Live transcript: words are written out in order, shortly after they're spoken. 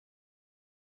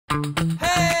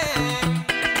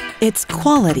It's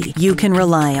quality you can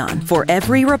rely on for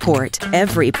every report,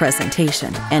 every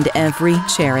presentation, and every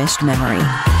cherished memory.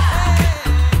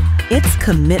 It's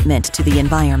commitment to the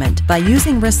environment by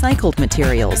using recycled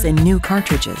materials in new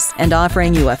cartridges and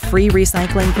offering you a free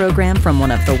recycling program from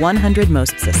one of the 100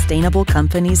 most sustainable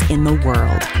companies in the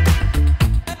world.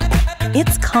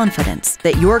 It's confidence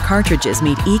that your cartridges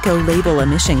meet eco-label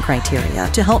emission criteria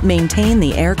to help maintain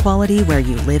the air quality where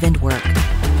you live and work.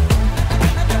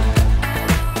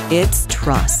 It's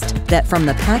trust that from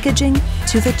the packaging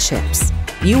to the chips,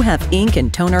 you have ink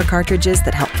and toner cartridges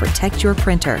that help protect your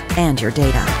printer and your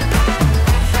data.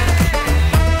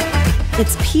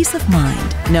 It's peace of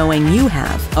mind knowing you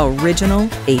have original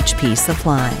HP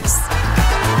supplies.